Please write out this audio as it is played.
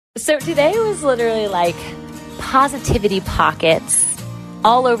So today was literally like positivity pockets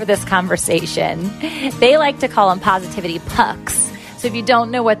all over this conversation. They like to call them positivity pucks. So if you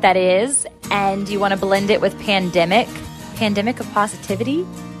don't know what that is and you want to blend it with pandemic of positivity,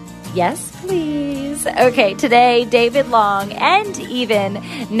 yes, please. Okay, today, David Long and even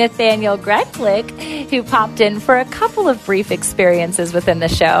Nathaniel Gretlick, who popped in for a couple of brief experiences within the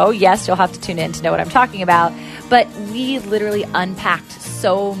show. Yes, you'll have to tune in to know what I'm talking about. But we literally unpacked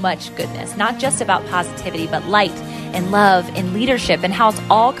so much goodness, not just about positivity, but light and love and leadership and how it's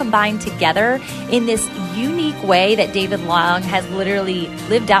all combined together in this unique way that David Long has literally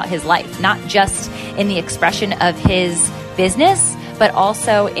lived out his life, not just in the expression of his business, but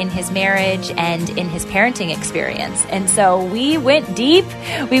also in his marriage and in his parenting experience. And so we went deep,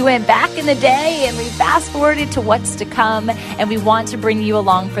 we went back in the day, and we fast forwarded to what's to come. And we want to bring you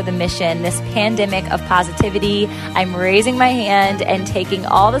along for the mission, this pandemic of positivity. I'm raising my hand and taking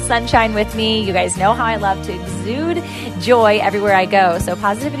all the sunshine with me. You guys know how I love to exude joy everywhere I go. So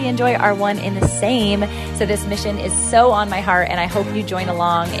positivity and joy are one and the same. So this mission is so on my heart, and I hope you join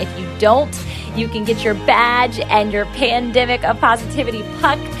along. If you don't, you can get your badge and your pandemic of positivity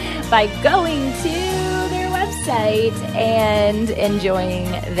puck by going to their website and enjoying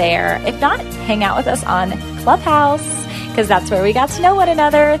there. If not, hang out with us on Clubhouse, because that's where we got to know one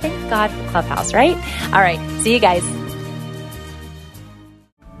another. Thank God for Clubhouse, right? All right. See you guys.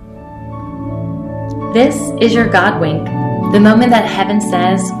 This is your God wink, the moment that heaven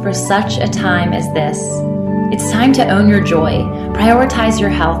says, for such a time as this. It's time to own your joy, prioritize your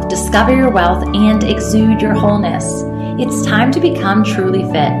health, discover your wealth, and exude your wholeness. It's time to become truly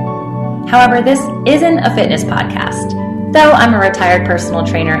fit. However, this isn't a fitness podcast, though I'm a retired personal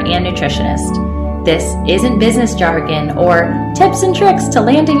trainer and nutritionist. This isn't business jargon or tips and tricks to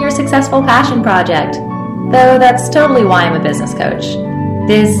landing your successful passion project, though that's totally why I'm a business coach.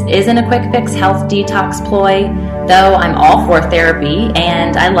 This isn't a quick fix health detox ploy, though I'm all for therapy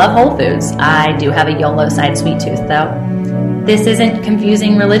and I love Whole Foods. I do have a YOLO side sweet tooth though. This isn't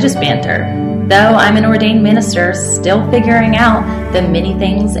confusing religious banter, though I'm an ordained minister still figuring out the many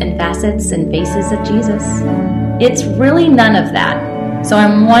things and facets and faces of Jesus. It's really none of that. So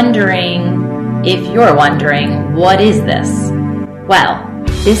I'm wondering, if you're wondering, what is this? Well,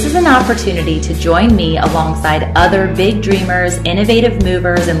 this is an opportunity to join me alongside other big dreamers, innovative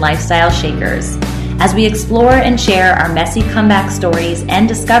movers, and lifestyle shakers as we explore and share our messy comeback stories and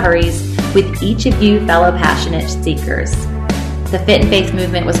discoveries with each of you fellow passionate seekers. The Fit and Faith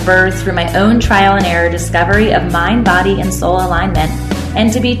movement was birthed through my own trial and error discovery of mind, body, and soul alignment,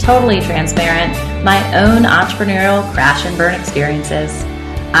 and to be totally transparent, my own entrepreneurial crash and burn experiences.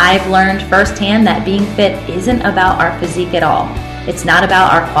 I've learned firsthand that being fit isn't about our physique at all. It's not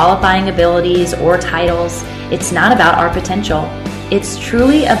about our qualifying abilities or titles. It's not about our potential. It's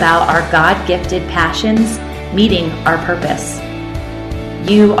truly about our God-gifted passions meeting our purpose.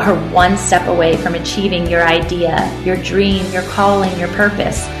 You are one step away from achieving your idea, your dream, your calling, your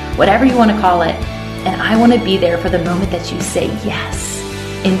purpose, whatever you want to call it. And I want to be there for the moment that you say yes,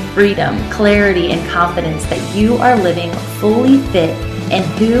 in freedom, clarity, and confidence that you are living fully fit in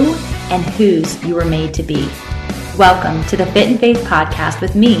who and whose you were made to be. Welcome to the Fit and Faith podcast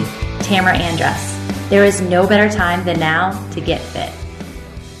with me, Tamara Andress. There is no better time than now to get fit.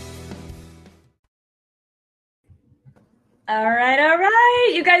 All right.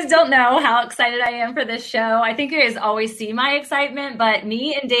 You guys don't know how excited I am for this show. I think you guys always see my excitement, but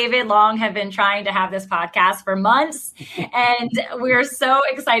me and David Long have been trying to have this podcast for months, and we're so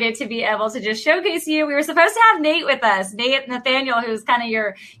excited to be able to just showcase you. We were supposed to have Nate with us, Nate Nathaniel, who's kind of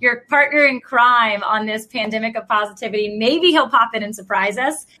your partner in crime on this pandemic of positivity. Maybe he'll pop in and surprise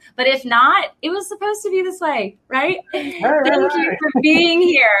us, but if not, it was supposed to be this way, right? Thank you for being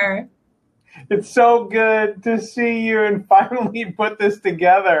here. It's so good to see you and finally put this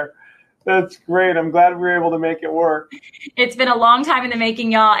together. That's great. I'm glad we were able to make it work. It's been a long time in the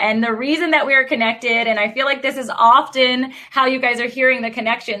making, y'all. And the reason that we're connected, and I feel like this is often how you guys are hearing the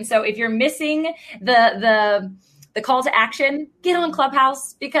connection. So if you're missing the call to action, get on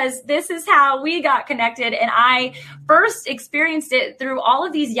Clubhouse, because this is how we got connected. And I first experienced it through all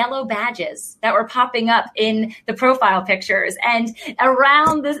of these yellow badges that were popping up in the profile pictures. And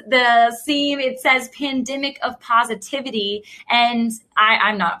around the seam, it says pandemic of positivity. And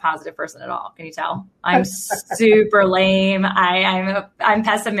I'm not a positive person at all. Can you tell? I'm super lame. I'm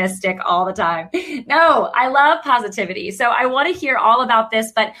pessimistic all the time. No, I love positivity. So I want to hear all about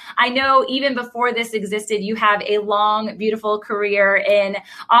this, but I know even before this existed, you have a long, beautiful career in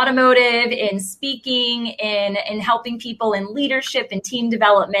automotive, in speaking, in helping people in leadership and team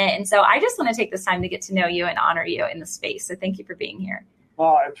development. And so I just want to take this time to get to know you and honor you in the space. So thank you for being here.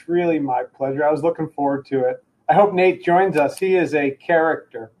 Oh, it's really my pleasure. I was looking forward to it. I hope Nate joins us. He is a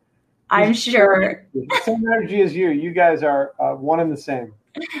character. I'm sure. Same energy as you. You guys are one and the same.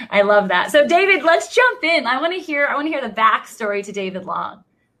 I love that. So David, let's jump in. I want to hear the backstory to David Long.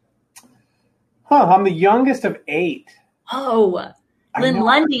 I'm the youngest of 8. Oh, Glenn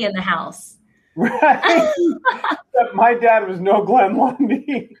Lundy in the house. Right. My dad was no Glenn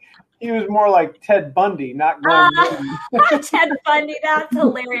Lundy. He was more like Ted Bundy, not Glenn Lundy. Ted Bundy, that's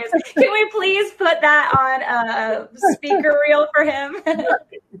hilarious. Can we please put that on a speaker reel for him?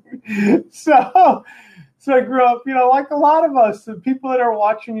 So I grew up, like a lot of us, the people that are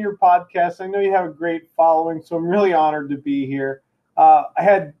watching your podcast. I know you have a great following, so I'm really honored to be here. I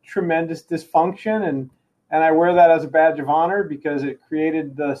had tremendous dysfunction, and I wear that as a badge of honor because it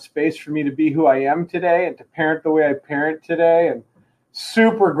created the space for me to be who I am today and to parent the way I parent today. And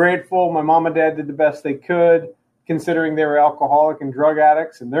super grateful. My mom and dad did the best they could, considering they were alcoholic and drug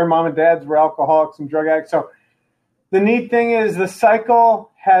addicts, and their mom and dads were alcoholics and drug addicts. So the neat thing is the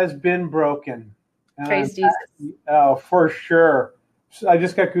cycle has been broken. Praise Jesus. Oh, for sure. I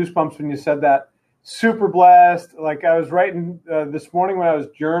just got goosebumps when you said that. Super blessed. Like I was writing this morning when I was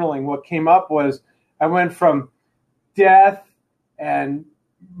journaling, what came up was I went from death and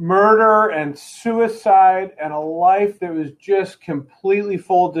murder and suicide and a life that was just completely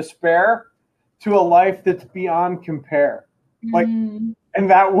full of despair to a life that's beyond compare. Like, and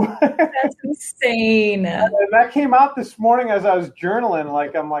that's insane. And that came out this morning as I was journaling.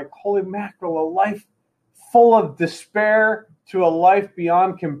 Like, I'm like, holy mackerel, a life full of despair to a life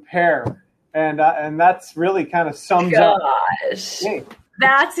beyond compare. And that's really kind of sums up. Gosh.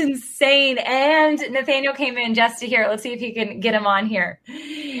 That's insane. And Nathaniel came in just to hear it. Let's see if he can get him on here.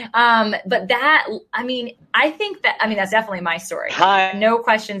 But that, I think that's definitely my story. Hi. No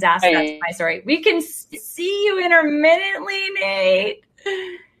questions asked. Hi. That's my story. We can see you intermittently, Nate.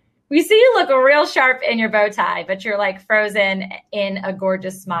 We see you look real sharp in your bow tie, but you're like frozen in a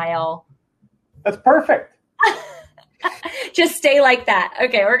gorgeous smile. That's perfect. Just stay like that.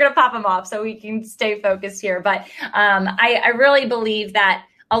 Okay, we're going to pop them off so we can stay focused here. But I really believe that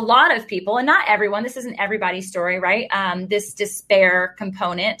a lot of people, and not everyone, this isn't everybody's story, right? This despair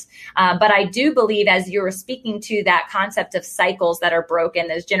component. But I do believe, as you were speaking to that concept of cycles that are broken,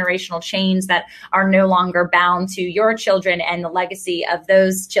 those generational chains that are no longer bound to your children and the legacy of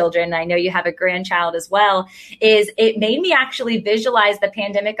those children. I know you have a grandchild as well. It made me actually visualize the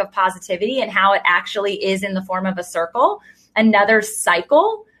pandemic of positivity and how it actually is in the form of a circle, another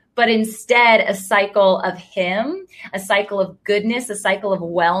cycle, but instead a cycle of him, a cycle of goodness, a cycle of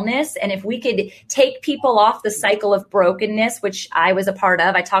wellness. And if we could take people off the cycle of brokenness, which I was a part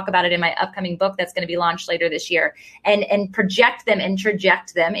of, I talk about it in my upcoming book that's going to be launched later this year, and project them and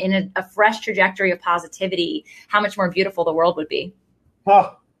traject them in a fresh trajectory of positivity, how much more beautiful the world would be.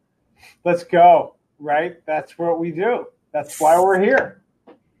 Oh, let's go, right? That's what we do. That's why we're here.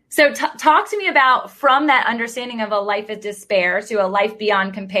 So talk to me about, from that understanding of a life of despair to a life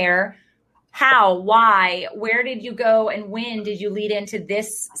beyond compare, how, why, where did you go, and when did you lead into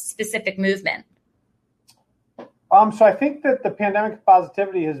this specific movement? So I think that the pandemic of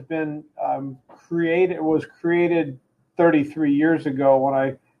positivity has been created 33 years ago when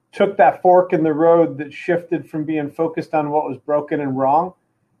I took that fork in the road that shifted from being focused on what was broken and wrong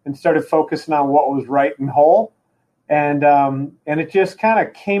and started focusing on what was right and whole. And it just kind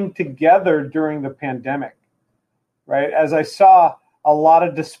of came together during the pandemic, right? As I saw a lot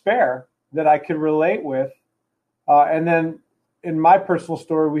of despair that I could relate with. And then in my personal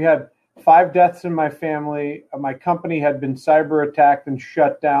story, we had 5 deaths in my family. My company had been cyber attacked and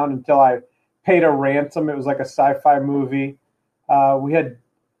shut down until I paid a ransom. It was like a sci-fi movie. We had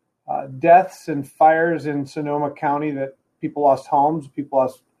deaths and fires in Sonoma County that people lost homes, people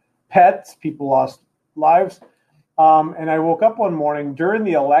lost pets, people lost lives. And I woke up one morning during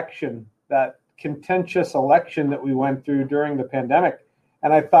the election, that contentious election that we went through during the pandemic.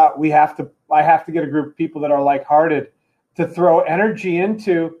 And I thought I have to get a group of people that are like-hearted to throw energy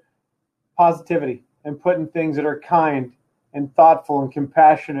into positivity and putting things that are kind and thoughtful and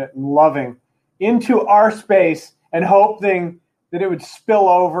compassionate and loving into our space and hoping that it would spill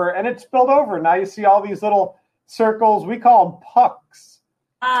over. And it spilled over. Now you see all these little circles. We call them pucks.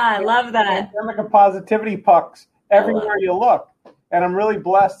 I love that. Pandemic of positivity pucks everywhere you look. And I'm really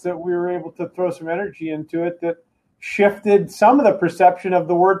blessed that we were able to throw some energy into it that shifted some of the perception of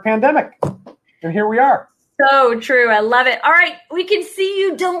the word pandemic. And here we are. So true. I love it. All right. We can see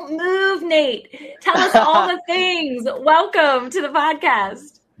you. Don't move, Nate. Tell us all the things. Welcome to the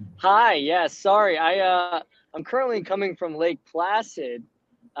podcast. Hi. Yes. Sorry. I'm currently coming from Lake Placid,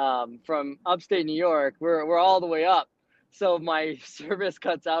 from upstate New York. We're all the way up. So my service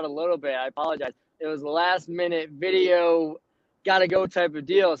cuts out a little bit. I apologize. It was a last minute video, gotta go type of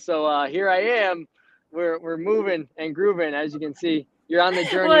deal. So here I am. We're moving and grooving, as you can see. You're on the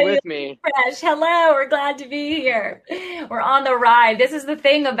journey with me. Fresh. Hello. We're glad to be here. We're on the ride. This is the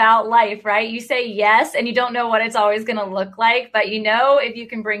thing about life, right? You say yes, and you don't know what it's always going to look like, but you know, if you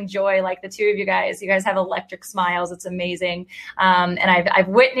can bring joy, like the two of you guys have electric smiles. It's amazing. And I've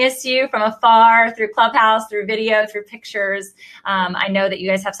witnessed you from afar through Clubhouse, through video, through pictures. I know that you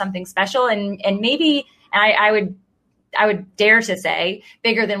guys have something special, and maybe I would dare to say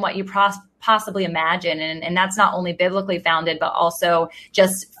bigger than what you possibly imagine. And that's not only biblically founded, but also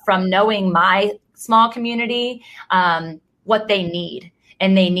just from knowing my small community, what they need.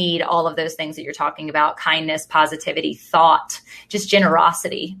 And they need all of those things that you're talking about: kindness, positivity, thought, just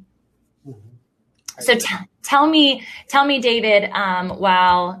generosity. Mm-hmm. So tell me, David,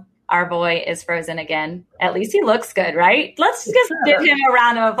 while our boy is frozen again, at least he looks good, right? Let's just give him a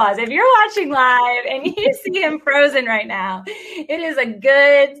round of applause. If you're watching live and you see him frozen right now, it is a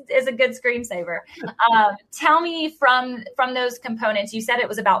good screensaver. Tell me from those components, you said it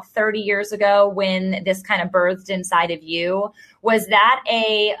was about 30 years ago when this kind of birthed inside of you. Was that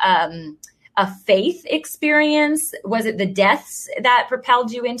a faith experience? Was it the deaths that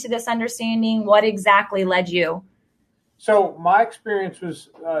propelled you into this understanding? What exactly led you? So my experience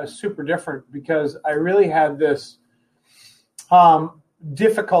was super different, because I really had this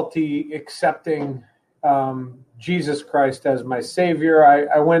difficulty accepting Jesus Christ as my Savior.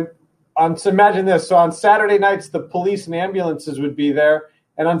 I went on, so imagine this. So on Saturday nights, the police and ambulances would be there.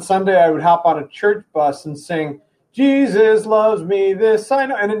 And on Sunday, I would hop on a church bus and sing, "Jesus loves me, this I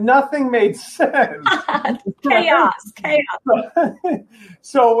know," and nothing made sense. Chaos.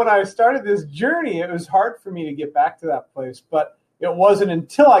 So when I started this journey, it was hard for me to get back to that place. But it wasn't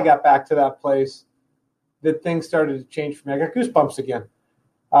until I got back to that place that things started to change for me. I got goosebumps again.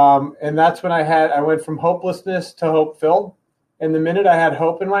 And that's when I went from hopelessness to hope-filled. And the minute I had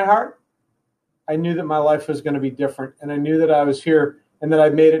hope in my heart, I knew that my life was going to be different. And I knew that I was here and that I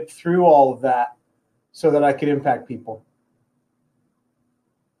made it through all of that so that I could impact people.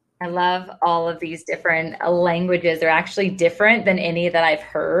 I love all of these different languages. They're actually different than any that I've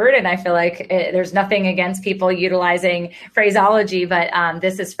heard. And I feel like there's nothing against people utilizing phraseology, but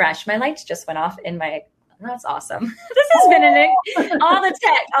this is fresh. My lights just went off in my, that's awesome. This has been all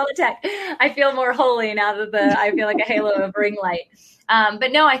the tech. I feel more holy now that I feel like a halo of ring light.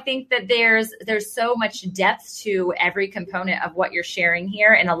 But no, I think that there's so much depth to every component of what you're sharing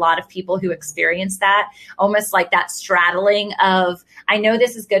here. And a lot of people who experience that, almost like that straddling of, I know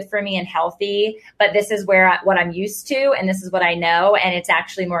this is good for me and healthy, but this is what I'm used to. And this is what I know. And it's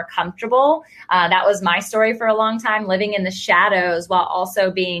actually more comfortable. That was my story for a long time, living in the shadows while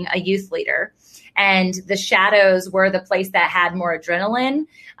also being a youth leader. And the shadows were the place that had more adrenaline.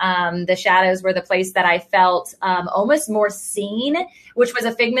 The shadows were the place that I felt almost more seen, which was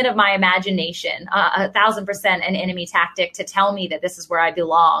a figment of my imagination, 1,000% an enemy tactic to tell me that this is where I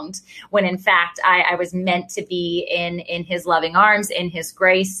belonged, when in fact I was meant to be in his loving arms, in his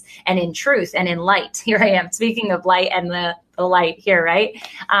grace, and in truth, and in light. Here I am, speaking of light and the light here, right?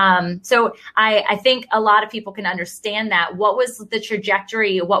 So I think a lot of people can understand that. What was the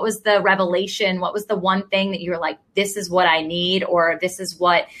trajectory? What was the revelation? What was the one thing that you were like, this is what I need, or this is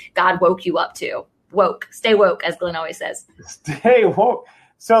what God woke you up to? Woke, stay woke, as Glenn always says. Stay woke.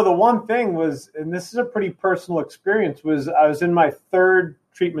 So the one thing was, and this is a pretty personal experience, was I was in my third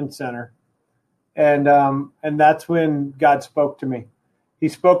treatment center, and that's when God spoke to me. He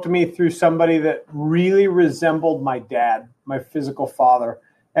spoke to me through somebody that really resembled my dad, my physical father.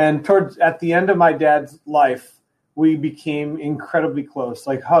 And at the end of my dad's life, we became incredibly close,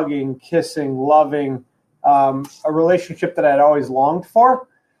 like hugging, kissing, loving, a relationship that I had always longed for.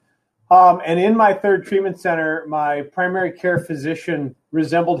 And in my third treatment center, my primary care physician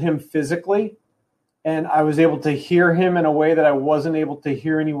resembled him physically. And I was able to hear him in a way that I wasn't able to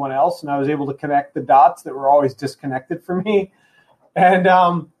hear anyone else. And I was able to connect the dots that were always disconnected for me. And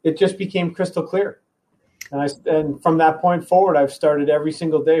it just became crystal clear. And from that point forward, I've started every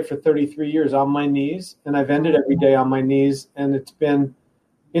single day for 33 years on my knees, and I've ended every day on my knees. And it's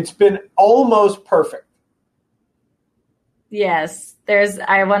been almost perfect. Yes,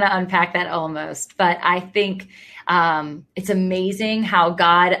 I want to unpack that almost, but I think it's amazing how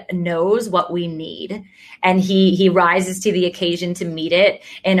God knows what we need, and he rises to the occasion to meet it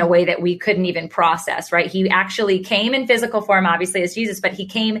in a way that we couldn't even process, right? He actually came in physical form, obviously as Jesus, but he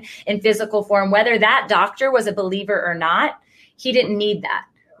came in physical form, whether that doctor was a believer or not. He didn't need that.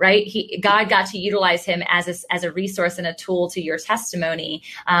 right? God got to utilize him as a resource and a tool to your testimony.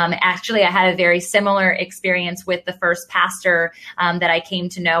 Actually, I had a very similar experience with the first pastor that I came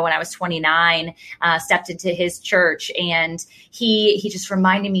to know when I was 29, stepped into his church, and he just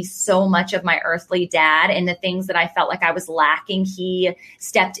reminded me so much of my earthly dad, and the things that I felt like I was lacking, he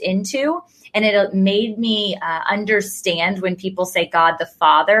stepped into. And it made me understand when people say God the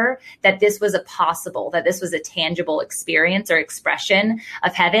Father, that this was that this was a tangible experience or expression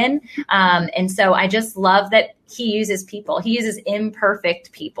of heaven. And so I just love that he uses people. He uses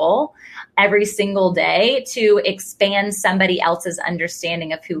imperfect people every single day to expand somebody else's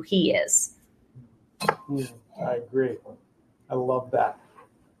understanding of who he is. I agree. I love that.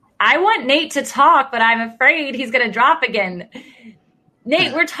 I want Nate to talk, but I'm afraid he's going to drop again.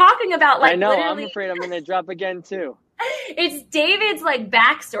 Nate, we're talking about I know. I'm afraid I'm going to drop again too. It's David's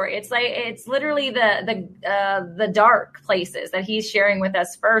backstory. It's literally the dark places that he's sharing with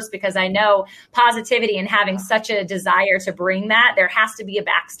us first, because I know positivity and having such a desire to bring that, there has to be a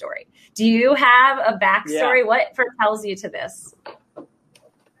backstory. Do you have a backstory? Yeah. What propels you to this?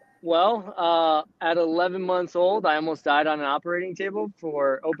 Well, at 11 months old, I almost died on an operating table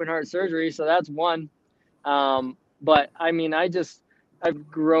for open heart surgery. So that's one. But I mean,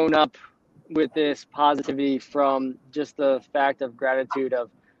 I've grown up with this positivity from just the fact of gratitude of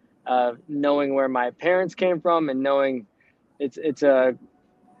knowing where my parents came from, and knowing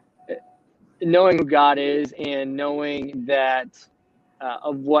knowing who God is, and knowing that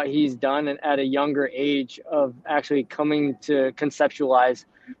of what he's done, and at a younger age of actually coming to conceptualize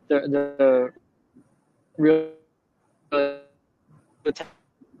the real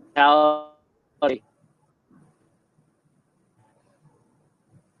totality.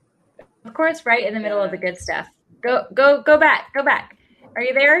 Of course, right in the middle of the good stuff. Go back. Are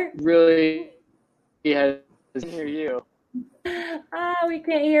you there? Really, yeah, I can hear you. Oh, we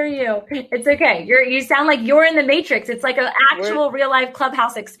can't hear you. It's okay. You sound like you're in the Matrix. It's like an actual real life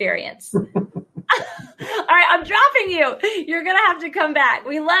Clubhouse experience. All right, I'm dropping you. You're going to have to come back.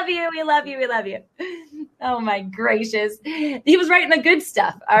 We love you. We love you. We love you. Oh, my gracious. He was writing the good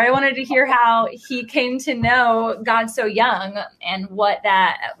stuff. I wanted to hear how he came to know God so young and what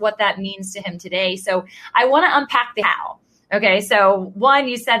that means to him today. So I want to unpack the how. Okay, so one,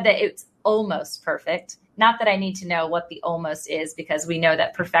 you said that it's almost perfect. Not that I need to know what the almost is, because we know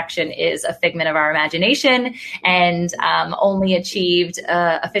that perfection is a figment of our imagination and only achieved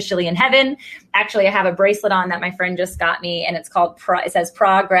officially in heaven. Actually, I have a bracelet on that my friend just got me, and it's called, it says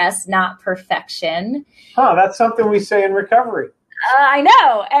progress, not perfection. Oh, that's something we say in recovery. I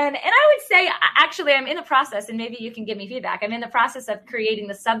know. And I would say, actually, I'm in the process, and maybe you can give me feedback. I'm in the process of creating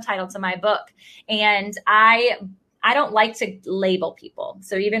the subtitle to my book. And I don't like to label people.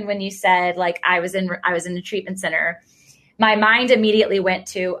 So even when you said, like, I was in a treatment center, my mind immediately went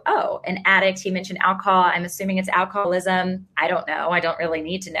to, oh, an addict. He mentioned alcohol. I'm assuming it's alcoholism. I don't know. I don't really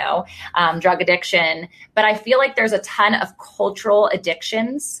need to know. Drug addiction. But I feel like there's a ton of cultural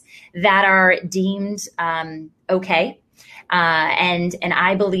addictions that are deemed okay. And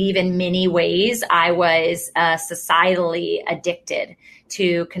I believe in many ways I was societally addicted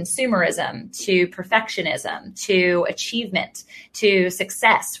to consumerism, to perfectionism, to achievement, to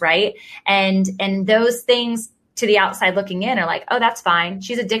success, right? And those things to the outside looking in are like, oh, that's fine.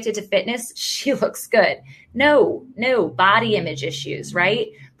 She's addicted to fitness. She looks good. No, body image issues, right?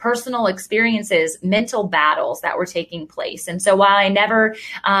 Personal experiences, mental battles that were taking place. And so while I never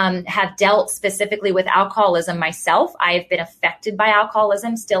have dealt specifically with alcoholism myself, I have been affected by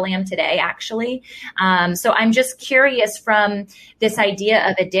alcoholism, still am today, actually. So I'm just curious, from this idea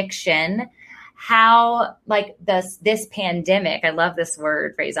of addiction, how, like, this pandemic, I love this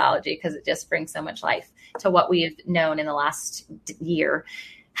word phraseology because it just brings so much life to what we've known in the last year.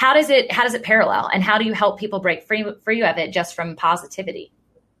 How does it parallel, and how do you help people break free of it just from positivity?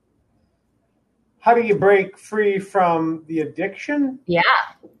 How do you break free from the addiction? Yeah.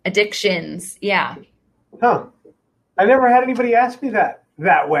 Addictions. Yeah. Huh. I never had anybody ask me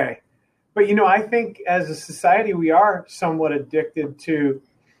that way. But, I think as a society, we are somewhat addicted to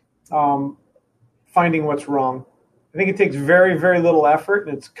finding what's wrong. I think it takes very, very little effort,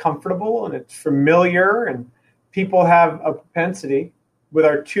 and it's comfortable, and it's familiar, and people have a propensity with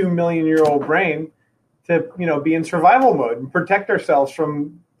our 2 million-year-old brain to, be in survival mode and protect ourselves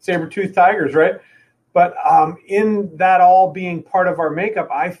from saber-toothed tigers, right? But in that all being part of our makeup,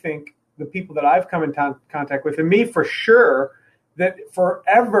 I think the people that I've come in contact with, and me for sure, that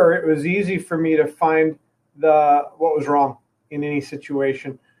forever it was easy for me to find what was wrong in any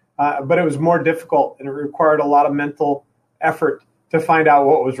situation. But it was more difficult, and it required a lot of mental effort to find out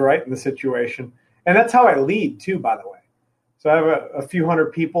what was right in the situation. And that's how I lead too, by the way. So I have a few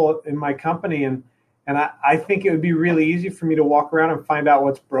hundred people in my company, and I think it would be really easy for me to walk around and find out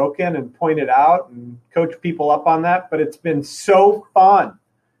what's broken and point it out and coach people up on that. But it's been so fun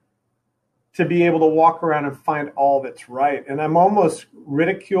to be able to walk around and find all that's right. And I'm almost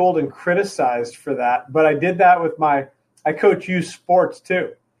ridiculed and criticized for that. But I did that with I coach youth sports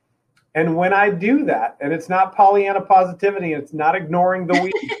too. And when I do that, and it's not Pollyanna positivity, it's not ignoring the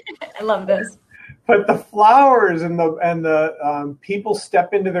weeds. I love this. But the flowers and the people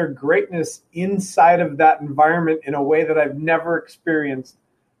step into their greatness inside of that environment in a way that I've never experienced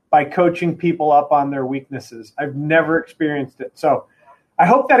by coaching people up on their weaknesses. I've never experienced it. So I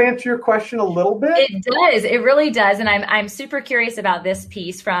hope that answered your question a little bit. It does. It really does. And I'm super curious about this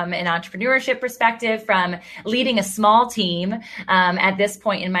piece from an entrepreneurship perspective, from leading a small team at this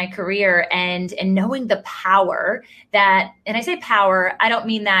point in my career, and knowing the power that, and I say power, I don't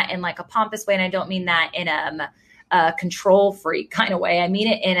mean that in like a pompous way, and I don't mean that in a control freak kind of way. I mean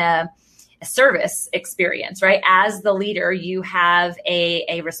it in a service experience, right? As the leader, you have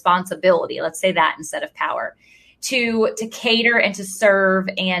a responsibility, let's say that instead of power, to cater and to serve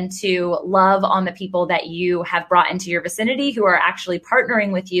and to love on the people that you have brought into your vicinity who are actually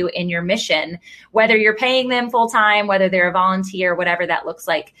partnering with you in your mission, whether you're paying them full time, whether they're a volunteer, whatever that looks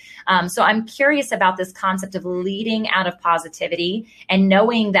like. So I'm curious about this concept of leading out of positivity and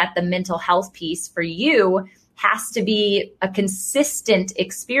knowing that the mental health piece for you has to be a consistent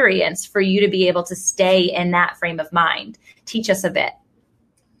experience for you to be able to stay in that frame of mind. Teach us a bit.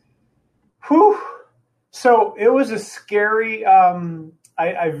 Whew. So it was a scary,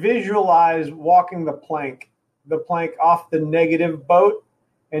 I visualized walking the plank off the negative boat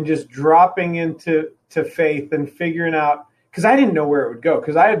and just dropping into faith and figuring out, because I didn't know where it would go,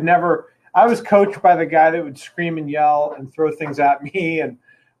 because I was coached by the guy that would scream and yell and throw things at me. And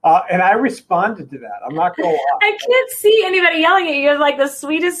I responded to that. I'm not going to lie. I can't see anybody yelling at you. You have like the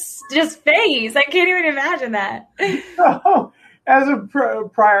sweetest just face. I can't even imagine that. So, as a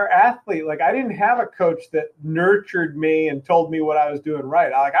prior athlete, like I didn't have a coach that nurtured me and told me what I was doing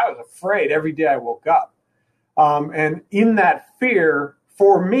right. I was afraid every day I woke up. And in that fear,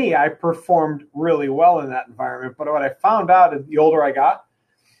 for me, I performed really well in that environment. But what I found out as the older I got,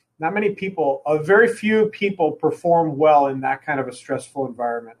 not many people, very few people perform well in that kind of a stressful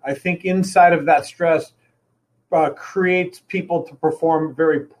environment. I think inside of that stress creates people to perform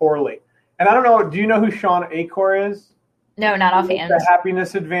very poorly. And I don't know, do you know who Sean Achor is? No, not offhand. The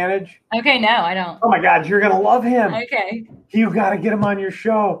Happiness Advantage. Okay, no, I don't. Oh my God, you're going to love him. Okay. You got to get him on your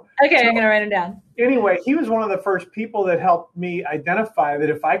show. Okay, I'm going to write him down. Anyway, he was one of the first people that helped me identify that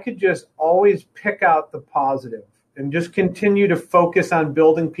if I could just always pick out the positive and just continue to focus on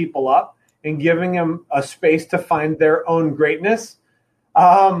building people up and giving them a space to find their own greatness,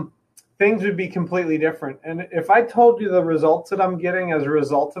 things would be completely different. And if I told you the results that I'm getting as a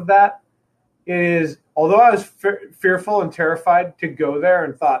result of that, is although I was fearful and terrified to go there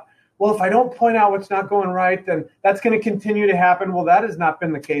and thought, well, if I don't point out what's not going right, then that's going to continue to happen. Well, that has not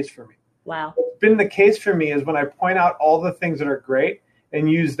been the case for me. Wow. What's been the case for me is when I point out all the things that are great and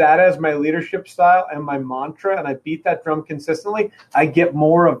use that as my leadership style and my mantra, and I beat that drum consistently, I get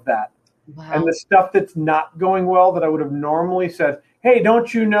more of that. Wow. And the stuff that's not going well that I would have normally said, hey,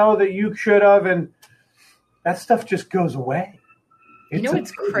 don't you know that you should have? And that stuff just goes away.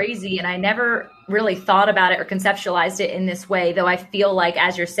 It's crazy, and I never really thought about it or conceptualized it in this way, though I feel like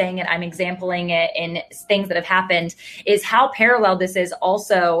as you're saying it, I'm exempling it in things that have happened, is how parallel this is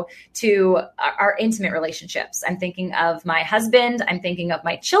also to our intimate relationships. I'm thinking of my husband, I'm thinking of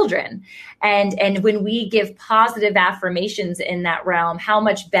my children. And when we give positive affirmations in that realm, how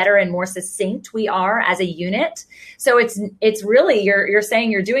much better and more succinct we are as a unit. So it's really, you're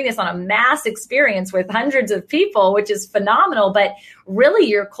saying you're doing this on a mass experience with hundreds of people, which is phenomenal, but really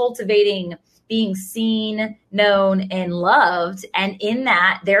you're cultivating being seen, known, and loved. And in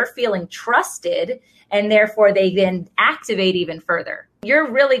that, they're feeling trusted, and therefore they then activate even further. You're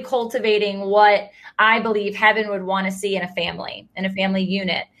really cultivating what I believe heaven would want to see in a family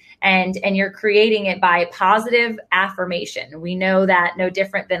unit. And you're creating it by positive affirmation. We know that no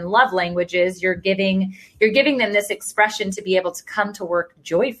different than love languages, you're giving them this expression to be able to come to work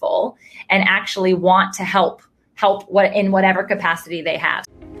joyful and actually want to help in whatever capacity they have.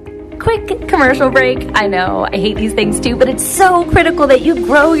 Quick commercial break. I know I hate these things too, but it's so critical that you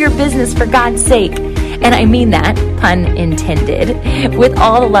grow your business for God's sake. And I mean that, pun intended, with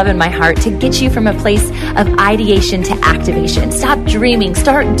all the love in my heart to get you from a place of ideation to activation. Stop dreaming,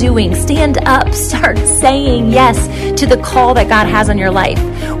 start doing, stand up, start saying yes to the call that God has on your life.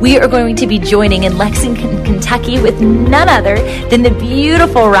 we are going to be joining in Lexington, Kentucky with none other than the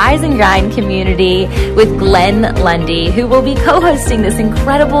beautiful Rise and Grind community with Glenn Lundy, who will be co-hosting this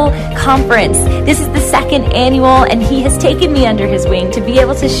incredible conference. This is the second annual, and he has taken me under his wing to be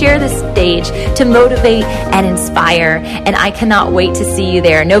able to share this stage to motivate and inspire. And I cannot wait to see you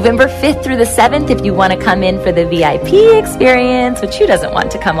there. November 5th through the 7th, if you want to come in for the VIP experience, which who doesn't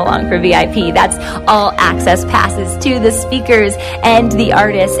want to come along for VIP? That's all access passes to the speakers and the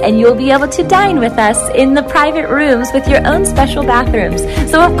artists, and you'll be able to dine with us in the private rooms with your own special bathrooms.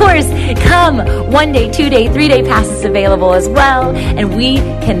 So of course, come. 1 day, 2 day, 3 day passes available as well. And we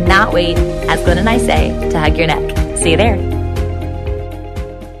cannot wait, as Glenn and I say, to hug your neck. See you there.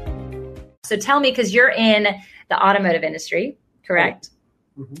 So tell me, because you're in the automotive industry, correct?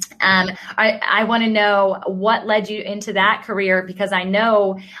 Mm-hmm. I want to know what led you into that career, because I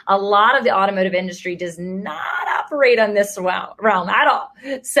know a lot of the automotive industry does not operate on this realm at all.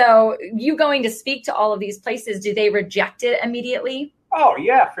 So you going to speak to all of these places, do they reject it immediately? Oh,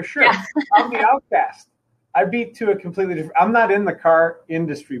 yeah, for sure. Yeah. I'm the outcast. I beat to a completely different. I'm not in the car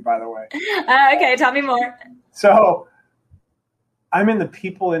industry, by the way. Okay, tell me more. So I'm in the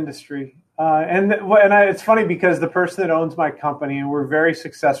people industry. It's funny because the person that owns my company, and we're very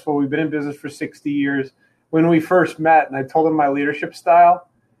successful. We've been in business for 60 years. When we first met, and I told him my leadership style,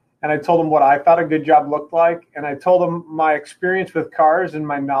 and I told him what I thought a good job looked like, and I told him my experience with cars and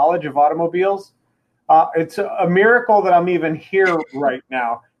my knowledge of automobiles. It's a miracle that I'm even here right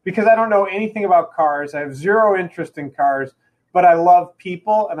now, because I don't know anything about cars. I have zero interest in cars, but I love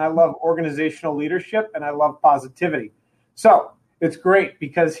people, and I love organizational leadership, and I love positivity. So it's great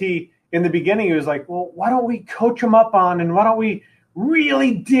because in the beginning, he was like, well, why don't we coach them up on, and why don't we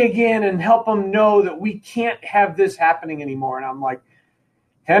really dig in and help them know that we can't have this happening anymore? And I'm like,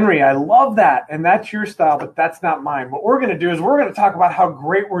 Henry, I love that. And that's your style, but that's not mine. What we're going to do is we're going to talk about how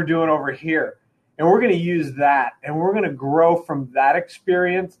great we're doing over here. And we're going to use that, and we're going to grow from that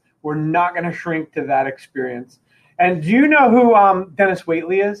experience. We're not going to shrink to that experience. And do you know who Dennis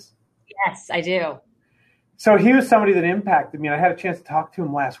Waitley is? Yes, I do. So he was somebody that impacted me, and I had a chance to talk to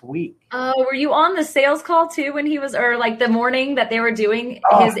him last week. Oh, were you on the sales call too when he was, or like the morning that they were doing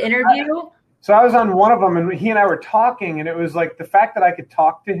his interview? So I was on one of them, and he and I were talking, and it was like the fact that I could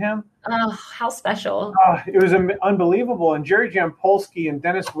talk to him. Oh, how special. It was unbelievable. And Jerry Jampolsky and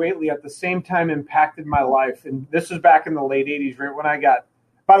Dennis Waitley at the same time impacted my life. And this was back in the late 80s, right when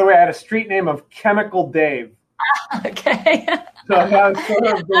by the way, I had a street name of Chemical Dave. Okay. So that was sort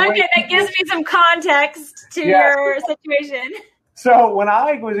of okay, that gives me some context to your situation. So when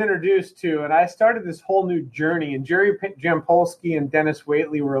I was introduced to, and I started this whole new journey, and Jerry Jampolsky and Dennis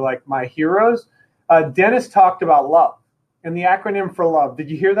Waitley were like my heroes. Dennis talked about love and the acronym for love. Did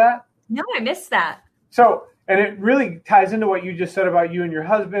you hear that? No, I missed that. So, and it really ties into what you just said about you and your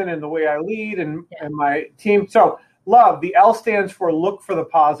husband and the way I lead and my team. So love, the L stands for look for the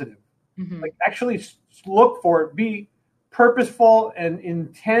positive. Mm-hmm. Like actually look for it, be purposeful, and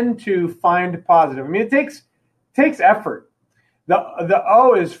intend to find positive. I mean, it takes effort. The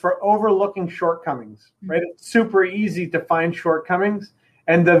O is for overlooking shortcomings, right? It's super easy to find shortcomings.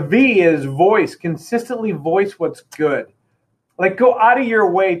 And the V is voice, consistently voice what's good. Like go out of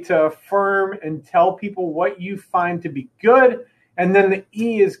your way to affirm and tell people what you find to be good. And then the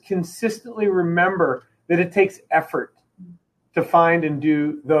E is consistently remember that it takes effort to find and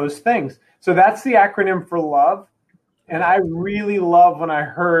do those things. So that's the acronym for love. And I really love when I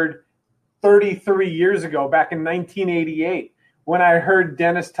heard 33 years ago, back in 1988, when I heard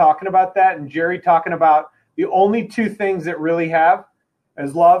Dennis talking about that and Jerry talking about the only two things that really have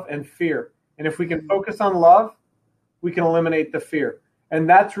is love and fear. And if we can focus on love, we can eliminate the fear. And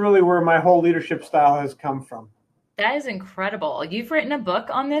that's really where my whole leadership style has come from. That is incredible. You've written a book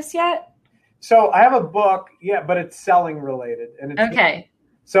on this yet? So I have a book, but it's selling related. And it's okay.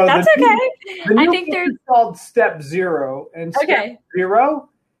 So that's okay. I think there's called Step Zero, and Step Zero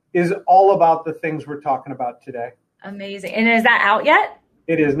is all about the things we're talking about today. Amazing. And is that out yet?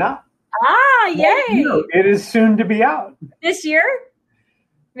 It is not. Ah, yay! No, it is soon to be out. This year?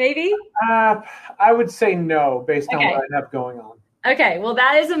 Maybe? I would say no, based on what I have going on. Okay, well,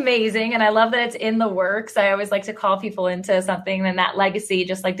 that is amazing, and I love that it's in the works. I always like to call people into something and that legacy,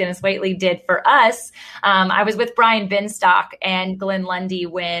 just like Dennis Waitley did for us. I was with Brian Benstock and Glenn Lundy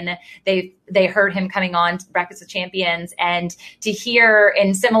when they they heard him coming on to Breakfast with Champions, and to hear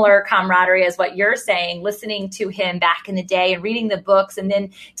in similar camaraderie as what you're saying, listening to him back in the day and reading the books, and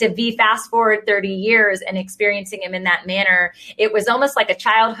then to be fast forward 30 years and experiencing him in that manner, it was almost like a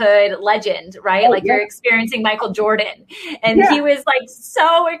childhood legend, right? Like you're experiencing Michael Jordan. And he was like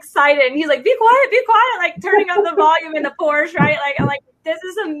so excited. And he's like, be quiet, like turning up the volume in the Porsche, right? Like, I'm like, this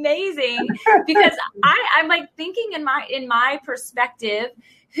is amazing, because I'm like thinking in my perspective,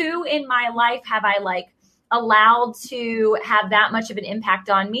 who in my life have I like allowed to have that much of an impact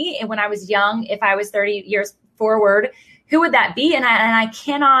on me? And when I was young, if I was 30 years forward, who would that be? And I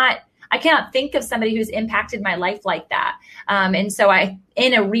cannot think of somebody who's impacted my life like that. And so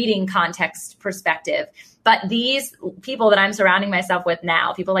in a reading context perspective, but these people that I'm surrounding myself with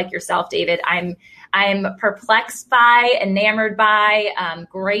now, people like yourself, David, I'm perplexed by, enamored by,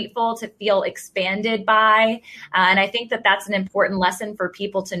 grateful to feel expanded by. And I think that that's an important lesson for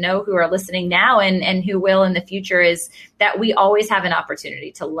people to know who are listening now and who will in the future, is that we always have an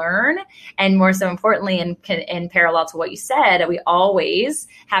opportunity to learn. And more so importantly, in parallel to what you said, we always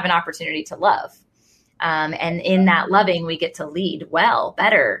have an opportunity to love. And in that loving, we get to lead well,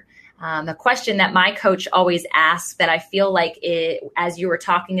 better. A question that my coach always asks, that I feel like as you were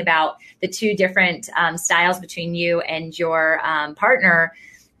talking about the two different styles between you and your partner,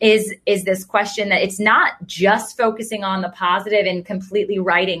 is this question that it's not just focusing on the positive and completely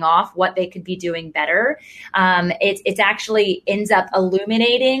writing off what they could be doing better. It actually ends up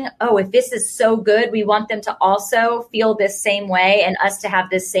illuminating, if this is so good, we want them to also feel this same way and us to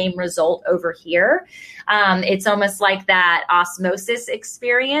have this same result over here. It's almost like that osmosis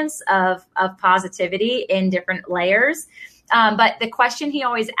experience of positivity in different layers. But the question he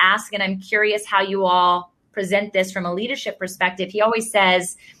always asks, and I'm curious how you all present this from a leadership perspective, he always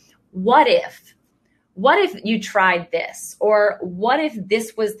says, what if you tried this? Or what if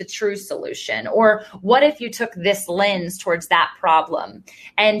this was the true solution? Or what if you took this lens towards that problem?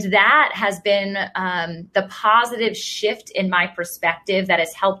 And that has been the positive shift in my perspective that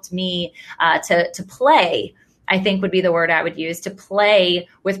has helped me to play, I think would be the word I would use, to play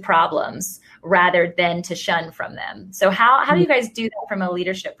with problems rather than to shun from them. So how do you guys do that from a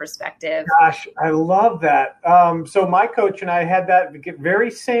leadership perspective? Gosh, I love that. So my coach and I had that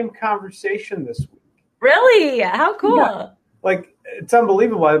very same conversation this week. Really? How cool. Yeah. Like, it's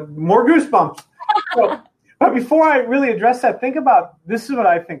unbelievable. More goosebumps. But before I really address that, this is what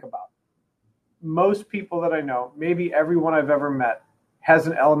I think about. Most people that I know, maybe everyone I've ever met, has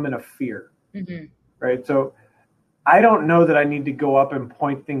an element of fear, right? So I don't know that I need to go up and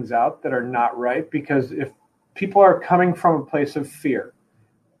point things out that are not right, because if people are coming from a place of fear,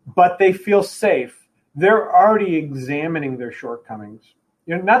 but they feel safe, they're already examining their shortcomings.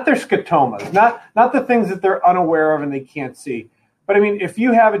 Not their scotomas, not the things that they're unaware of and they can't see. But I mean, if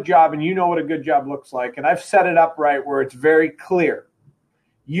you have a job and you know what a good job looks like, and I've set it up right where it's very clear,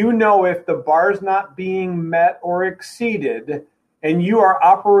 if the bar's not being met or exceeded, and you are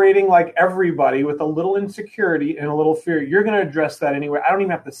operating like everybody with a little insecurity and a little fear, you're going to address that anyway. I don't even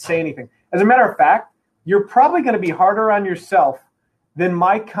have to say anything. As a matter of fact, you're probably going to be harder on yourself than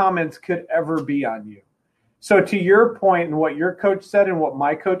my comments could ever be on you. So to your point, and what your coach said and what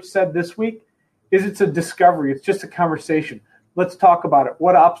my coach said this week, is it's a discovery. It's just a conversation. Let's talk about it.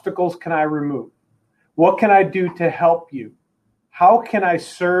 What obstacles can I remove? What can I do to help you? How can I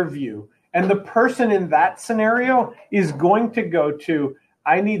serve you? And the person in that scenario is going to go to,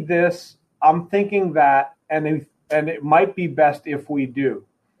 I need this, I'm thinking that, and it might be best if we do,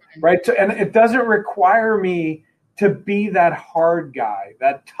 right? So, and it doesn't require me to be that hard guy,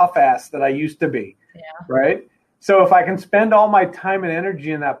 that tough ass that I used to be, right? So if I can spend all my time and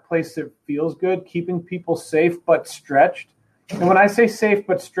energy in that place that feels good, keeping people safe but stretched, and when I say safe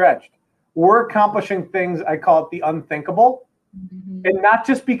but stretched, we're accomplishing things, I call it the unthinkable. And not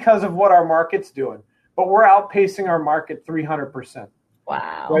just because of what our market's doing, but we're outpacing our market 300%.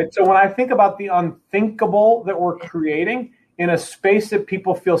 Wow. Right. So when I think about the unthinkable that we're creating in a space that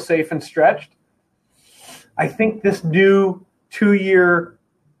people feel safe and stretched, I think this new 2-year,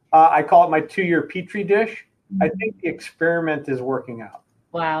 I call it my 2-year Petri dish. I think the experiment is working out.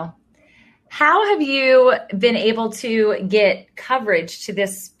 Wow. How have you been able to get coverage to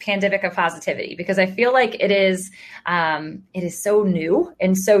this pandemic of positivity? Because I feel like it is so new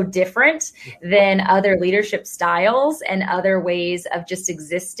and so different than other leadership styles and other ways of just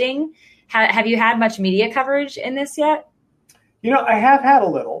existing. Have you had much media coverage in this yet? I have had a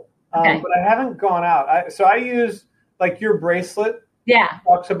little, but I haven't gone out. I use like your bracelet. Yeah.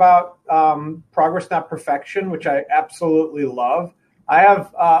 Talks about progress, not perfection, which I absolutely love. I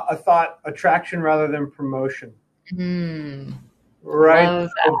have a thought, attraction rather than promotion. Mm. Right. Love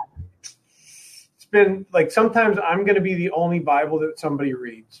that. been like, sometimes I'm going to be the only Bible that somebody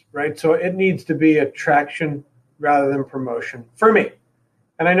reads, right? So it needs to be attraction rather than promotion for me.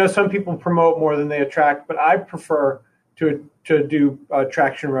 And I know some people promote more than they attract, but I prefer to do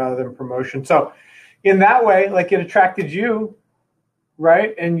attraction rather than promotion. So in that way, like, it attracted you,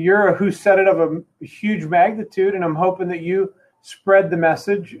 right? And you're a who said it of a huge magnitude. And I'm hoping that you spread the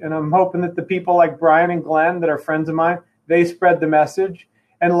message. And I'm hoping that the people like Brian and Glenn that are friends of mine, they spread the message.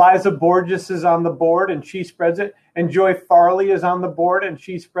 And Liza Borges is on the board and she spreads it. And Joy Farley is on the board and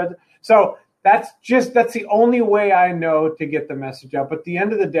she spreads it. So that's the only way I know to get the message out. But at the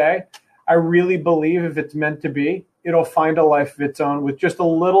end of the day, I really believe if it's meant to be, it'll find a life of its own with just a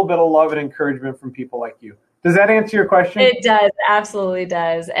little bit of love and encouragement from people like you. Does that answer your question? It does. Absolutely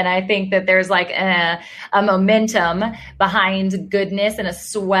does. And I think that there's like a momentum behind goodness and a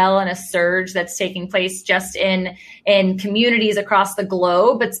swell and a surge that's taking place just in communities across the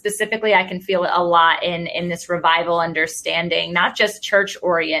globe. But specifically, I can feel it a lot in this revival understanding, not just church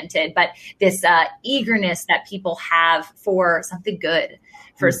oriented, but this eagerness that people have for something good,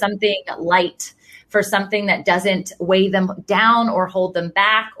 for something light, for something that doesn't weigh them down or hold them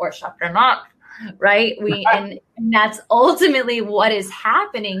back or shut them up. Right. And that's ultimately what is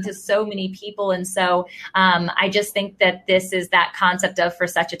happening to so many people. And so I just think that this is that concept of for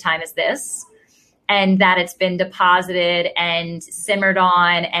such a time as this, and that it's been deposited and simmered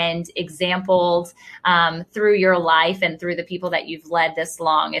on and exampled through your life and through the people that you've led this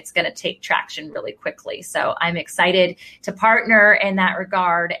long. It's going to take traction really quickly. So I'm excited to partner in that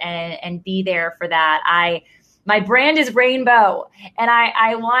regard and be there for that. My brand is rainbow, and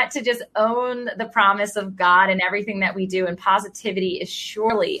I want to just own the promise of God in everything that we do. And positivity is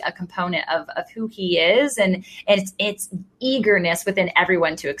surely a component of who he is. And it's eagerness within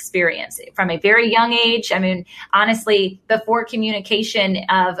everyone to experience it from a very young age. I mean, honestly, before communication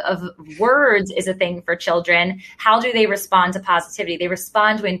of words is a thing for children, how do they respond to positivity? They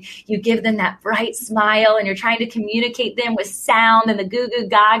respond when you give them that bright smile and you're trying to communicate them with sound and the goo goo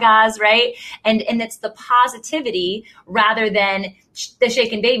gagas, right? And it's the positivity rather than the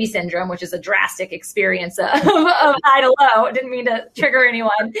shaken baby syndrome, which is a drastic experience of high to low. Didn't mean to trigger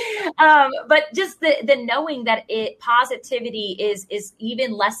anyone. But just the knowing that positivity is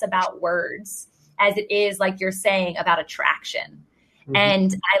even less about words as it is, like you're saying, about attraction. Mm-hmm.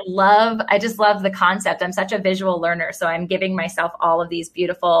 And I just love the concept. I'm such a visual learner. So I'm giving myself all of these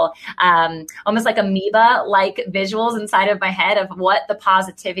beautiful, almost like amoeba-like visuals inside of my head of what the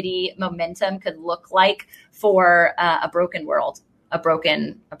positivity momentum could look like for a broken world, a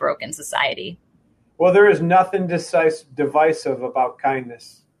broken society. Well, there is nothing divisive about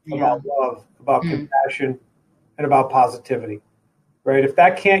kindness, about love, about compassion, and about positivity, right? If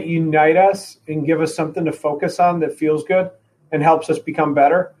that can't unite us and give us something to focus on that feels good and helps us become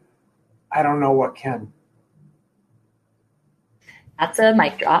better, I don't know what can. That's a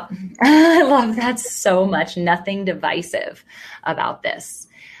mic drop. I love that so much. Nothing divisive about this.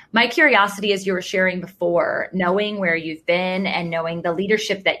 My curiosity, as you were sharing before, knowing where you've been and knowing the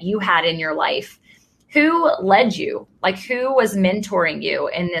leadership that you had in your life, who led you? Like, who was mentoring you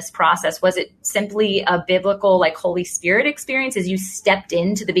in this process? Was it simply a biblical, like, Holy Spirit experience as you stepped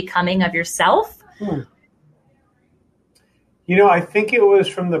into the becoming of yourself? You know, I think it was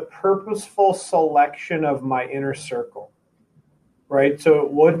from the purposeful selection of my inner circle, right? So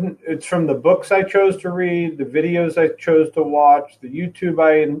it's from the books I chose to read, the videos I chose to watch, the YouTube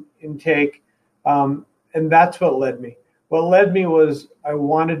I intake, and that's what led me. What led me was I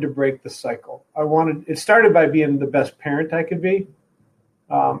wanted to break the cycle. It started by being the best parent I could be.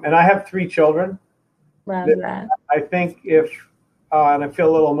 And I have 3 children. Love that. I think and I feel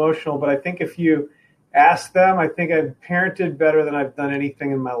a little emotional, but I think if you ask them, I think I've parented better than I've done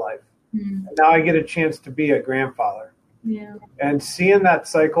anything in my life. Mm-hmm. And now I get a chance to be a grandfather. Yeah. And seeing that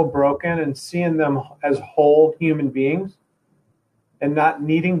cycle broken and seeing them as whole human beings and not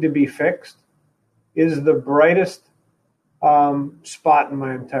needing to be fixed is the brightest spot in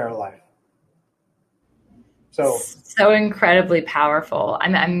my entire life. So incredibly powerful.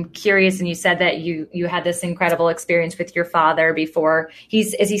 I'm curious, and you said that you had this incredible experience with your father before.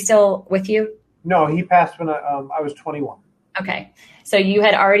 Is he still with you? No, he passed when I was 21. Okay. So you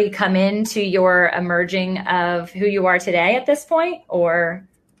had already come into your emerging of who you are today at this point, or?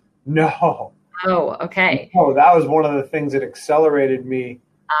 No. Oh, okay. No, that was one of the things that accelerated me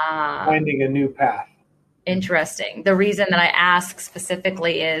finding a new path. Interesting. The reason that I ask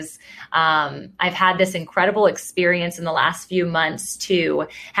specifically is I've had this incredible experience in the last few months to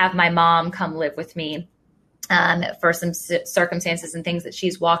have my mom come live with me for some circumstances and things that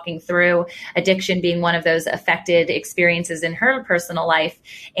she's walking through, addiction being one of those affected experiences in her personal life.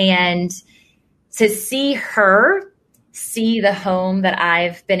 And to see her see the home that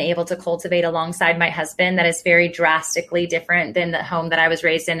I've been able to cultivate alongside my husband that is very drastically different than the home that I was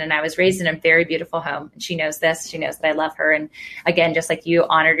raised in. And I was raised in a very beautiful home. And she knows this. She knows that I love her. And again, just like you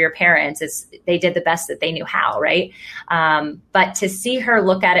honored your parents, they did the best that they knew how, right? But to see her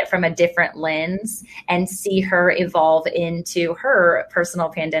look at it from a different lens and see her evolve into her personal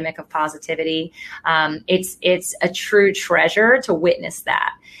pandemic of positivity, it's a true treasure to witness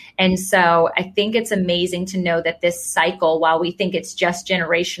that. And so I think it's amazing to know that this cycle, while we think it's just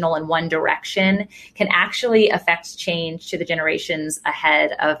generational in one direction, can actually affect change to the generations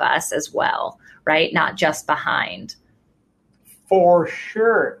ahead of us as well, right? Not just behind. For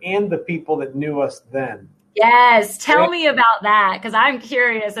sure. And the people that knew us then. Yes. Tell me about that, because I'm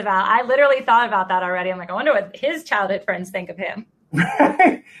curious I literally thought about that already. I'm like, I wonder what his childhood friends think of him.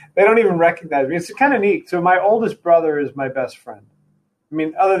 They don't even recognize me. It's kind of neat. So my oldest brother is my best friend. I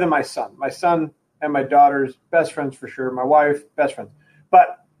mean, other than my son and my daughter's best friends for sure. My wife, best friends.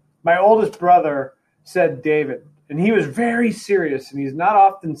 But my oldest brother said David, and he was very serious, and he's not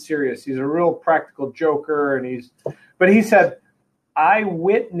often serious. He's a real practical joker, but he said, I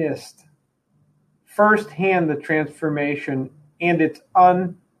witnessed firsthand the transformation, and it's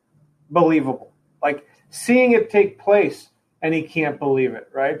unbelievable. Like seeing it take place, and he can't believe it,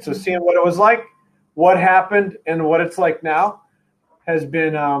 right? So seeing what it was like, what happened, and what it's like now has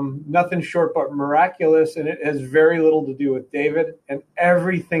been nothing short but miraculous, and it has very little to do with David and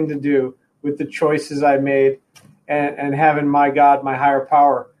everything to do with the choices I made and having my God, my higher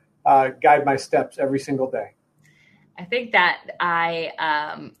power, guide my steps every single day. I think that I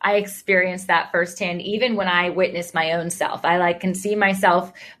experienced that firsthand, even when I witnessed my own self. I can see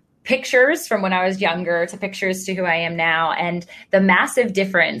myself pictures from when I was younger to pictures to who I am now, and the massive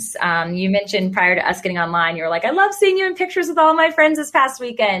difference. You mentioned prior to us getting online, you were like, I love seeing you in pictures with all my friends this past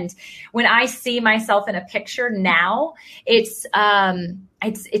weekend. When I see myself in a picture now, it's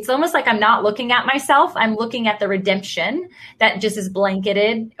almost like I'm not looking at myself. I'm looking at the redemption that just is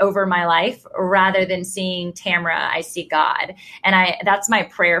blanketed over my life. Rather than seeing Tamara, I see God. And that's my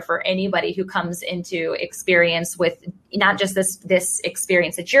prayer for anybody who comes into experience with not just this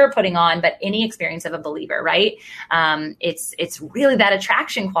experience that you're putting on, but any experience of a believer, right? It's really that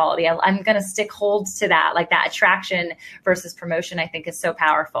attraction quality. I'm going to stick hold to that, like that attraction versus promotion, I think is so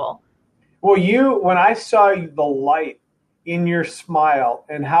powerful. Well, when I saw the light in your smile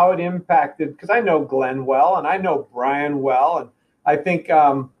and how it impacted, because I know Glenn well and I know Brian well, and I think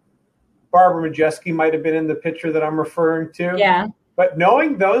Barbara Majeski might have been in the picture that I'm referring to. Yeah. But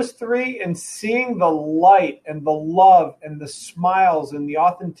knowing those three and seeing the light and the love and the smiles and the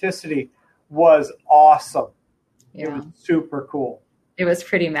authenticity was awesome. Yeah. It was super cool. It was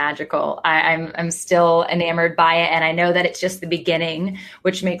pretty magical. I'm still enamored by it. And I know that it's just the beginning,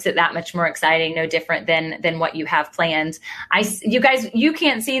 which makes it that much more exciting. No different than what you have planned. You guys, you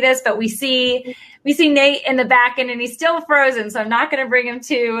can't see this, but we see Nate in the back end and he's still frozen. So I'm not going to bring him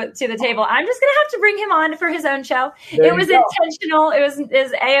to the table. I'm just going to have to bring him on for his own show. It was intentional. It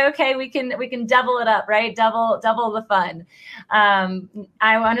was A-okay. We can double it up, right? Double the fun.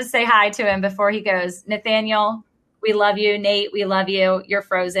 I want to say hi to him before he goes. Nathaniel, we love you. Nate, we love you. You're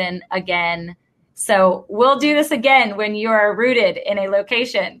frozen again. So we'll do this again when you are rooted in a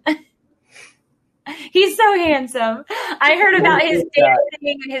location. He's so handsome. I heard about his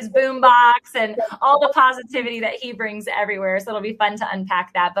dancing and his boombox and all the positivity that he brings everywhere. So it'll be fun to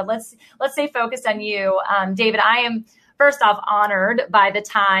unpack that. But let's stay focused on you. David, I am first off honored by the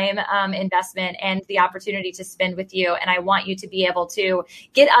time investment and the opportunity to spend with you. And I want you to be able to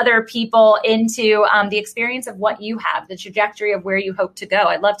get other people into the experience of what you have, the trajectory of where you hope to go.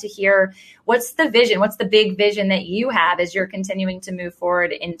 I'd love to hear what's the vision, what's the big vision that you have as you're continuing to move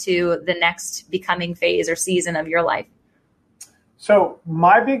forward into the next becoming phase or season of your life. So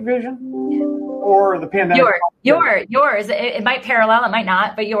my big vision or the pandemic? Yours. It might parallel, it might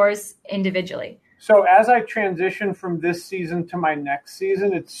not, but yours individually. So as I transition from this season to my next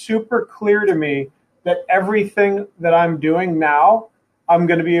season, it's super clear to me that everything that I'm doing now, I'm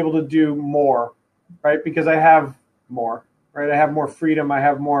going to be able to do more, right? Because I have more, right? I have more freedom. I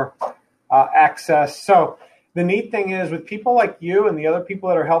have more access. So the neat thing is with people like you and the other people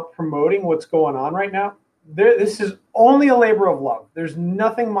that are help promoting what's going on right now, this is only a labor of love. There's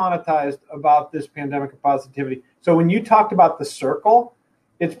nothing monetized about this pandemic of positivity. So when you talked about the circle,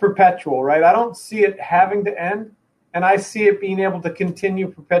 it's perpetual, right? I don't see it having to end, and I see it being able to continue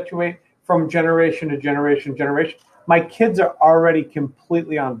perpetuate from generation to generation. My kids are already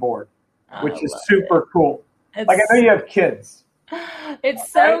completely on board, which is super cool. I know you have kids.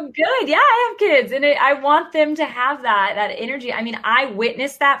 It's so good. Yeah, I have kids, and I want them to have that energy. I mean, I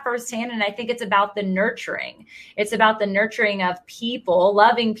witnessed that firsthand, and I think it's about the nurturing. It's about the nurturing of people,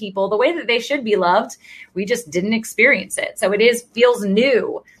 loving people the way that they should be loved. We just didn't experience it. So feels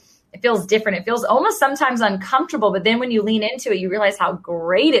new. It feels different. It feels almost sometimes uncomfortable, but then when you lean into it, you realize how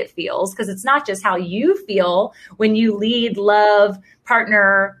great it feels, because it's not just how you feel when you lead, love,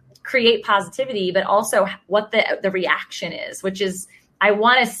 partner, create positivity, but also what the reaction is, which is, I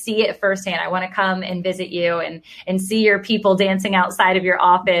want to see it firsthand. I want to come and visit you and see your people dancing outside of your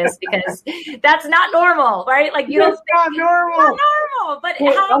office, because that's not normal, right? Like It's not normal. But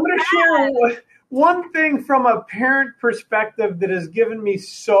well, I'm going to share one thing from a parent perspective that has given me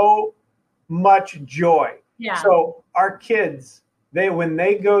so much joy. Yeah. So our kids, when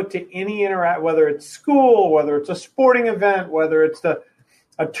they go to any whether it's school, whether it's a sporting event, whether it's a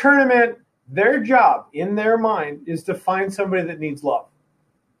tournament, their job in their mind is to find somebody that needs love.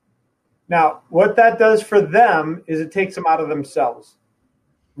 Now, what that does for them is it takes them out of themselves,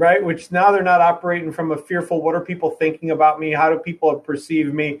 right? Which now they're not operating from a fearful, what are people thinking about me? How do people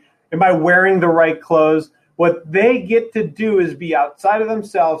perceive me? Am I wearing the right clothes? What they get to do is be outside of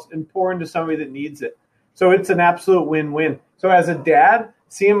themselves and pour into somebody that needs it. So it's an absolute win-win. So as a dad,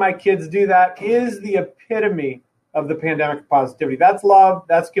 seeing my kids do that is the epitome of the pandemic positivity. That's love,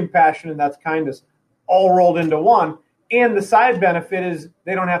 that's compassion, and that's kindness, all rolled into one. And the side benefit is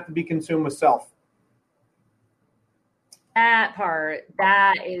they don't have to be consumed with self. That part,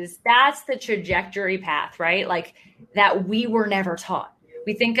 that's the trajectory path, right? Like that we were never taught.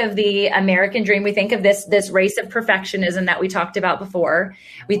 We think of the American dream. We think of this race of perfectionism that we talked about before.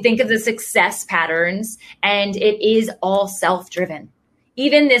 We think of the success patterns, and it is all self-driven.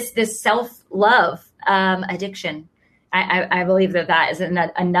 Even this self-love addiction. I believe that is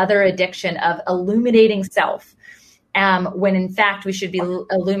another addiction of illuminating self, when in fact we should be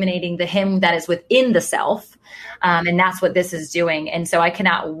illuminating the him that is within the self. And that's what this is doing. And so I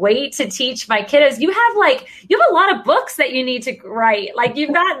cannot wait to teach my kiddos. You have a lot of books that you need to write. Like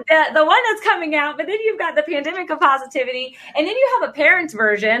you've got the one that's coming out, but then you've got the Pandemic of Positivity, and then you have a parent's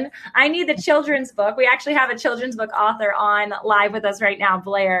version. I need the children's book. We actually have a children's book author on live with us right now,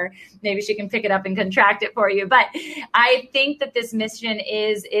 Blair. Maybe she can pick it up and contract it for you. But I think that this mission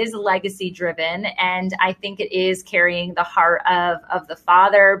is legacy driven, and I think it is carrying the heart of the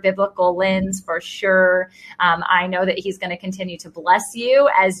Father, biblical lens for sure. I know that he's going to continue to bless you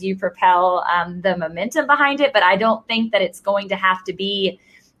as you propel the momentum behind it, but I don't think that it's going to have to be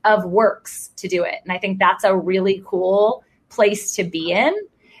of works to do it. And I think that's a really cool place to be in,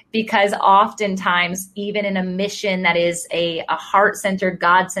 because oftentimes, even in a mission that is a heart-centered,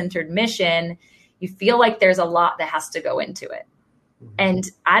 God-centered mission, you feel like there's a lot that has to go into it. And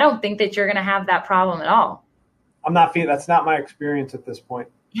I don't think that you're going to have that problem at all. That's not my experience at this point.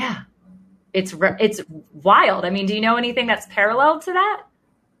 Yeah. It's wild. I mean, do you know anything that's parallel to that?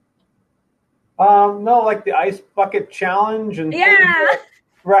 No, like the ice bucket challenge and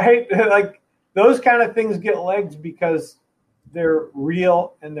right? Like those kind of things get legs because they're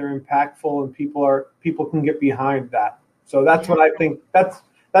real and they're impactful, and people can get behind that. So that's what I think.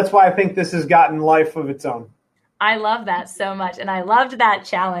 That's why I think this has gotten life of its own. I love that so much. And I loved that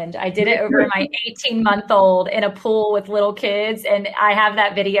challenge. I did it over my 18-month-old in a pool with little kids. And I have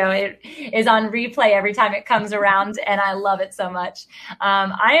that video. It is on replay every time it comes around. And I love it so much.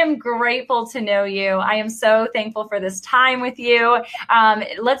 I am grateful to know you. I am so thankful for this time with you.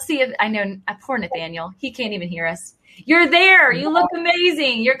 Let's see if I know poor Nathaniel. He can't even hear us. You're there. You look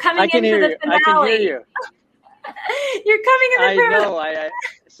amazing. You're coming in for the finale. I can hear you. You're coming in the finale. I know.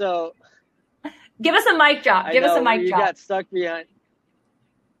 So... Give us a mic drop. Give us a mic drop. You got stuck behind.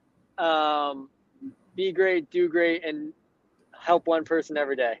 Be great, do great, and help one person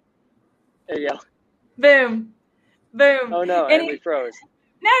every day. There you go. Boom. Boom. Oh, no. And we froze.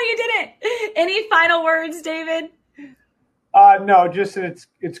 No, you didn't. Any final words, David? No, just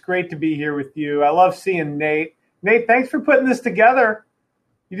it's great to be here with you. I love seeing Nate. Nate, thanks for putting this together.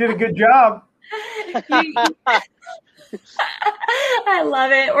 You did a good job. I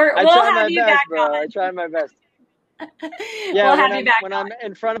love it. We'll have you back on. I try my best. Yeah, we'll have you back when I'm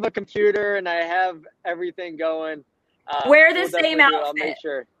in front of a computer and I have everything going. Wear the same outfit. I'll make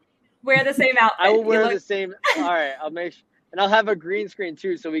sure. Wear the same outfit. I will wear the same. All right, I'll make sure. And I'll have a green screen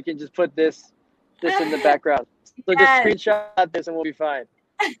too, so we can just put this in the background. So just screenshot this and we'll be fine.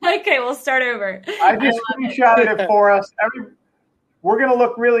 Okay, we'll start over. I just screenshotted it for us. We're going to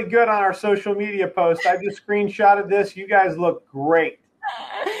look really good on our social media post. I just screenshotted this. You guys look great.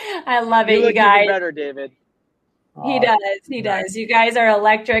 I love it, you guys. You look better, David. He does. He does. You guys are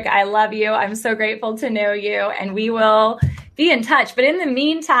electric. I love you. I'm so grateful to know you. And we will be in touch. But in the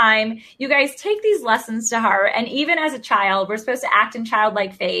meantime, you guys take these lessons to heart. And even as a child, we're supposed to act in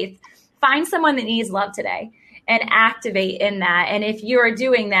childlike faith. Find someone that needs love today and activate in that. And if you're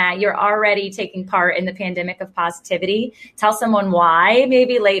doing that, you're already taking part in the pandemic of positivity. Tell someone why,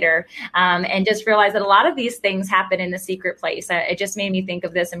 maybe later, and just realize that a lot of these things happen in the secret place. It just made me think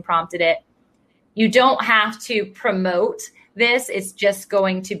of this and prompted it. You don't have to promote this. It's just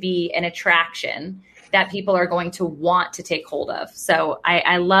going to be an attraction that people are going to want to take hold of. So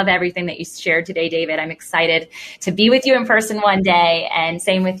I love everything that you shared today, David. I'm excited to be with you in person one day. And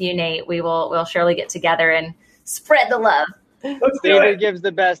same with you, Nate. We'll surely get together and spread the love. David gives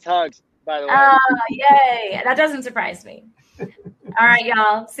the best hugs, by the way. Oh, yay. That doesn't surprise me. All right,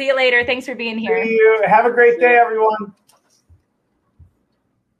 y'all. See you later. Thanks for being here. See you. Have a great day, everyone.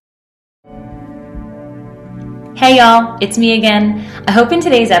 Hey y'all, it's me again. I hope in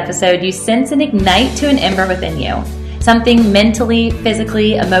today's episode you sense and ignite to an ember within you. Something mentally,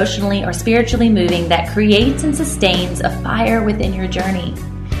 physically, emotionally, or spiritually moving that creates and sustains a fire within your journey.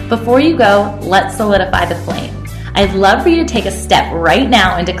 Before you go, let's solidify the flame. I'd love for you to take a step right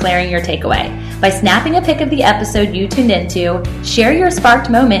now in declaring your takeaway. By snapping a pic of the episode you tuned into, share your sparked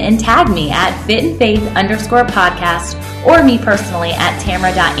moment and tag me at fitandfaith_podcast or me personally at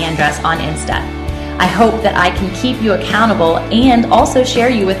tamara.andress on Insta. I hope that I can keep you accountable and also share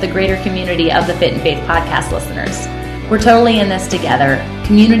you with the greater community of the Fit and Faith podcast listeners. We're totally in this together.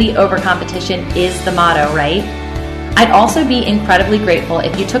 Community over competition is the motto, right? I'd also be incredibly grateful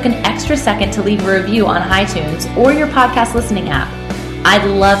if you took an extra second to leave a review on iTunes or your podcast listening app. I'd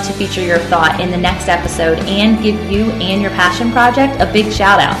love to feature your thought in the next episode and give you and your passion project a big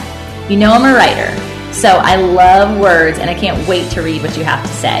shout out. You know I'm a writer, so I love words and I can't wait to read what you have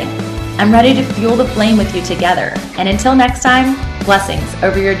to say. I'm ready to fuel the flame with you together. And until next time, blessings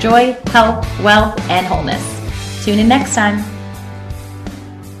over your joy, health, wealth, and wholeness. Tune in next time.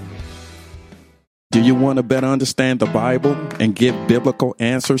 Do you want to better understand the Bible and give biblical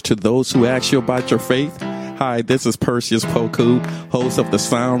answers to those who ask you about your faith? Hi, this is Perseus Poku, host of the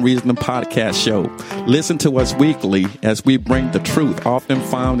Sound Reasoning Podcast Show. Listen to us weekly as we bring the truth often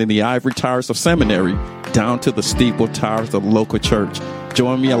found in the ivory towers of seminary down to the steeple towers of the local church.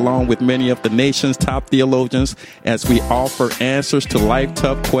 Join me along with many of the nation's top theologians as we offer answers to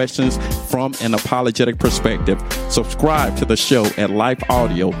life-tough questions from an apologetic perspective. Subscribe to the show at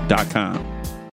lifeaudio.com.